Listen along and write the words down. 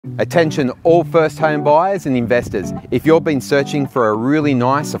Attention all first home buyers and investors. If you've been searching for a really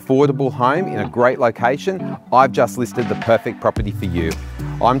nice, affordable home in a great location, I've just listed the perfect property for you.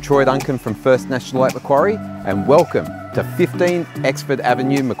 I'm Troy Duncan from First National at Maquarie, and welcome to 15 Exford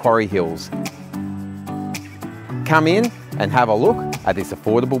Avenue, Maquarie Hills. Come in and have a look at this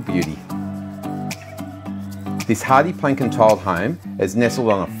affordable beauty. This hardy plank and tiled home is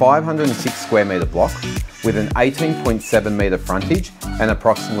nestled on a 506 square metre block with an 18.7 metre frontage and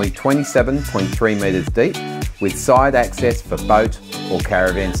approximately 27.3 metres deep, with side access for boat or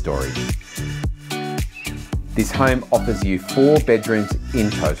caravan storage. This home offers you 4 bedrooms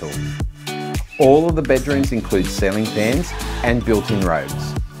in total. All of the bedrooms include ceiling fans and built-in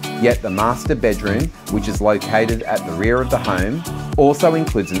robes. Yet the master bedroom, which is located at the rear of the home, also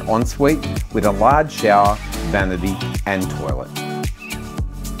includes an ensuite with a large shower, vanity and toilet.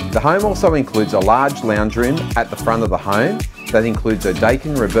 The home also includes a large lounge room at the front of the home that includes a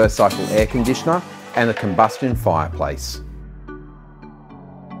Daikin reverse cycle air conditioner and a combustion fireplace.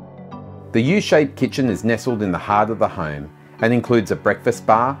 The U-shaped kitchen is nestled in the heart of the home and includes a breakfast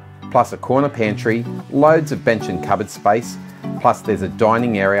bar, plus a corner pantry, loads of bench and cupboard space, plus there's a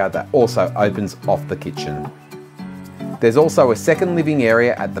dining area that also opens off the kitchen. There's also a second living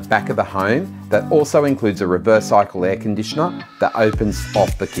area at the back of the home that also includes a reverse cycle air conditioner that opens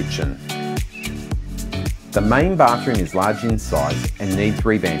off the kitchen. The main bathroom is large in size and needs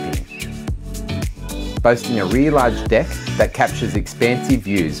revamping, boasting a rear large deck that captures expansive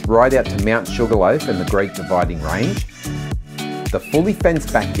views right out to Mount Sugarloaf and the Great Dividing Range. The fully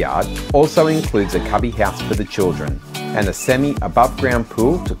fenced backyard also includes a cubby house for the children and a semi-above ground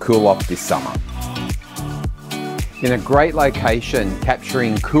pool to cool off this summer. In a great location,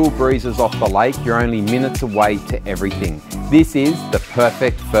 capturing cool breezes off the lake, you're only minutes away to everything. This is the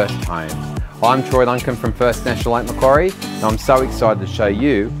perfect first home. I'm Troy Duncan from First National at Maquarie, and I'm so excited to show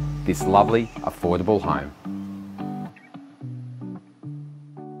you this lovely, affordable home.